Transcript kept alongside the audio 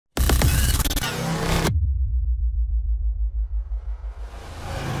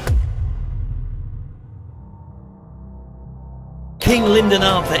King Lyndon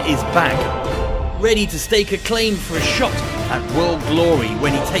Arthur is back, ready to stake a claim for a shot at world glory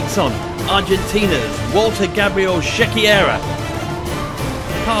when he takes on Argentina's Walter Gabriel Shechiera.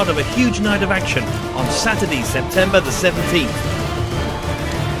 Part of a huge night of action on Saturday, September the 17th.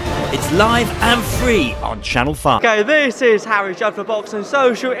 It's live and free on Channel 5. Okay, this is Harry Judd for Boxing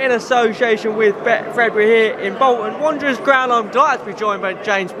Social in association with Betfred. We're here in Bolton Wanderers ground. I'm delighted to be joined by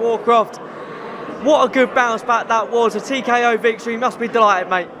James Moorcroft. What a good bounce back that was, a TKO victory. You must be delighted,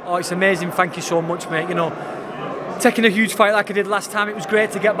 mate. Oh, it's amazing, thank you so much, mate. You know, taking a huge fight like I did last time, it was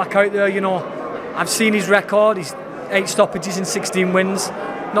great to get back out there. You know, I've seen his record, he's 8 stoppages and 16 wins,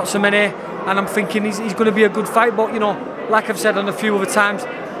 not so many, and I'm thinking he's going to be a good fight. But you know, like I've said on a few other times,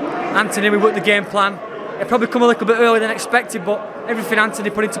 Anthony, we worked the game plan. It probably come a little bit earlier than expected, but everything Anthony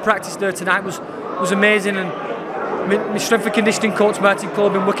put into practice there tonight was amazing. And my strength and conditioning coach Martin Cole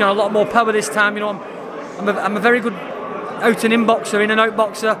have been working on a lot more power this time. You know, I'm a very good out and in boxer, in and out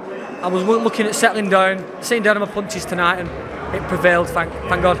boxer. I was looking at sitting down on my punches tonight, and it prevailed. Thank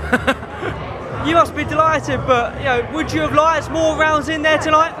God. You must be delighted, but you know, would you have liked more rounds in there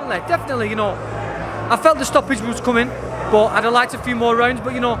tonight? Definitely. You know, I felt the stoppage was coming, but I'd have liked a few more rounds.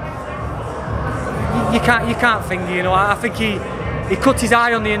 But you know, you can't think. You know, I think he cut his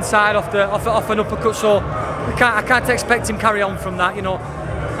eye on the inside off an uppercut, so I can't expect him carry on from that. You know,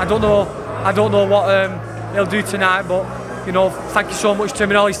 I don't know what he'll do tonight, but you know, thank you so much to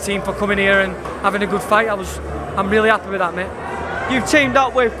him and all his team for coming here and having a good fight. I'm really happy with that, mate. You've teamed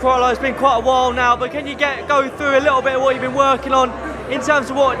up with Crolla. It's been quite a while now, but can you go through a little bit of what you've been working on in terms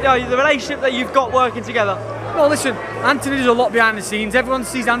of what the relationship that you've got working together? Well, listen, Anthony does a lot behind the scenes. Everyone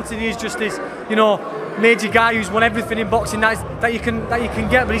sees Anthony as just this, you know, major guy who's won everything in boxing that you can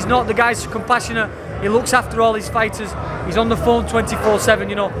get, but he's not. The guy's compassionate. He looks after all his fighters. He's on the phone 24/7.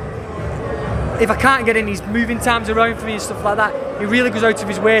 You know, if I can't get in, he's moving times around for me and stuff like that. He really goes out of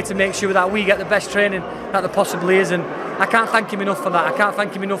his way to make sure that we get the best training that there possibly is, and I can't thank him enough for that. I can't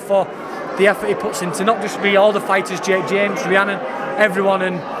thank him enough for the effort he puts into not just me, all the fighters, Jake James, Rhiannon, everyone,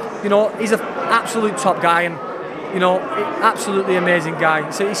 and you know, he's an absolute top guy, and you know, absolutely amazing guy.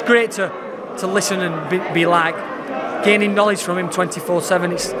 So it's great to listen and be like gaining knowledge from him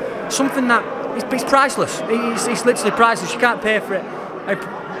 24/7. It's something that it's priceless. It's literally priceless. You can't pay for it.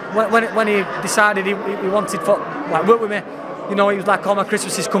 When he decided he wanted to work with me, you know, he was like, all my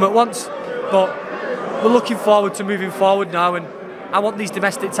Christmases come at once. But we're looking forward to moving forward now, and I want these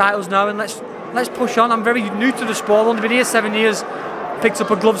domestic titles now, and let's push on. I'm very new to the sport. I've only been here 7 years, picked up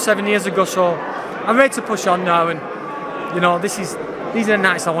a glove 7 years ago, so I'm ready to push on now. And you know, these are the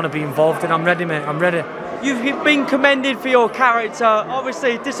nights I want to be involved in. I'm ready, mate. I'm ready. You've been commended for your character.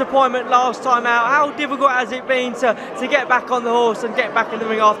 Obviously, disappointment last time out. How difficult has it been to get back on the horse and get back in the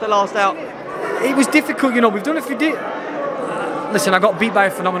ring after last out? It was difficult, you know. We've done a few. Listen, I got beat by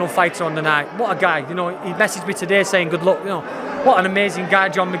a phenomenal fighter on the night. What a guy, you know. He messaged me today saying good luck. You know, what an amazing guy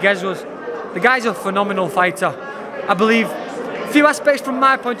John Miguez was. The guy's a phenomenal fighter. I believe a few aspects from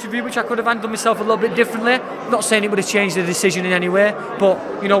my point of view which I could have handled myself a little bit differently. Not saying it would have changed the decision in any way, but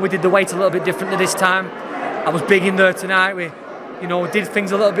you know, we did the weight a little bit differently this time. I was big in there tonight. We, you know, did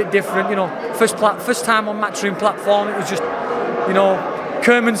things a little bit different. You know, first time on Matchroom platform. It was just, you know,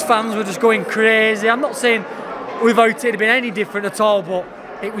 Kerman's fans were just going crazy. I'm not saying without it had been any different at all, but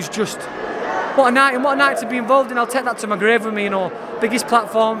it was just what a night, and what a night to be involved in. I'll take that to my grave with me. You know, biggest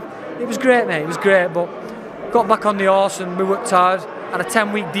platform. It was great, mate. It was great, but got back on the horse and we worked hard. Had a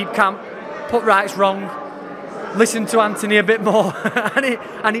 10-week deep camp, put rights wrong, listened to Anthony a bit more,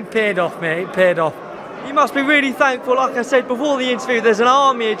 and it paid off, mate. It paid off. You must be really thankful. Like I said before the interview, there's an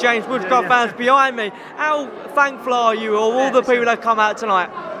army of James Woodcroft fans behind me. How thankful are you, or all the people that have come out tonight?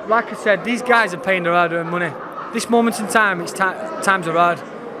 Like I said, these guys are paying their hard-earned money. This moment in time, times are hard.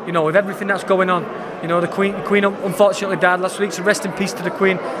 You know, with everything that's going on. You know, the Queen unfortunately died last week, so rest in peace to the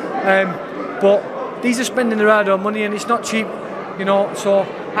Queen. But these are spending their hard-earned money, and it's not cheap. You know, so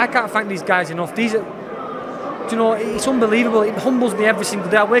I can't thank these guys enough. These are, you know, it's unbelievable. It humbles me every single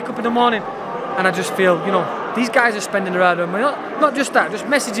day. I wake up in the morning and I just feel, you know, these guys are spending their hard-earned money. Not just that, just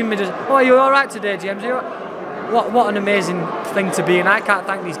messaging me, just, oh, are you all right today, James? What an amazing thing to be, and I can't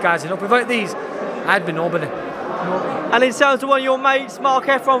thank these guys enough. Without these, I'd be nobody. And in terms of one of your mates, Mark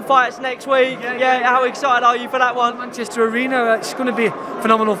Efron fights next week. Yeah, how excited are you for that one? Manchester Arena, it's going to be a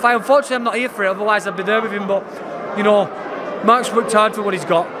phenomenal fight. Unfortunately, I'm not here for it, otherwise I'd be there with him. But, you know, Mark's worked hard for what he's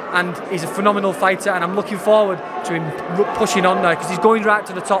got, and he's a phenomenal fighter, and I'm looking forward to him pushing on now, because he's going right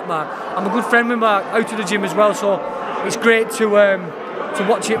to the top now. I'm a good friend with Mark, out of the gym as well, so it's great to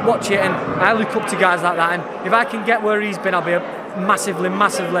watch it, and I look up to guys like that, and if I can get where he's been, I'll be massively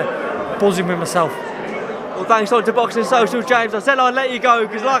buzzing with myself. Well, thanks on to Boxing Social, James. I said I'd let you go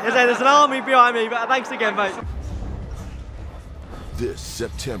because, like I said, there's an army behind me, but thanks again, mate. This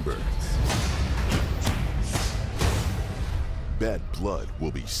September, bad blood will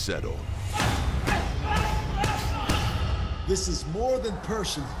be settled. This is more than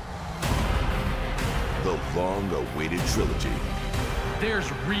personal. The long-awaited trilogy.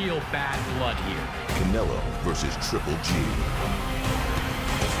 There's real bad blood here. Canelo versus Triple G.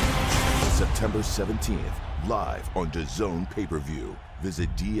 September 17th, live on DAZN pay-per-view. Visit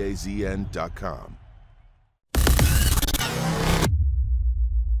DAZN.com.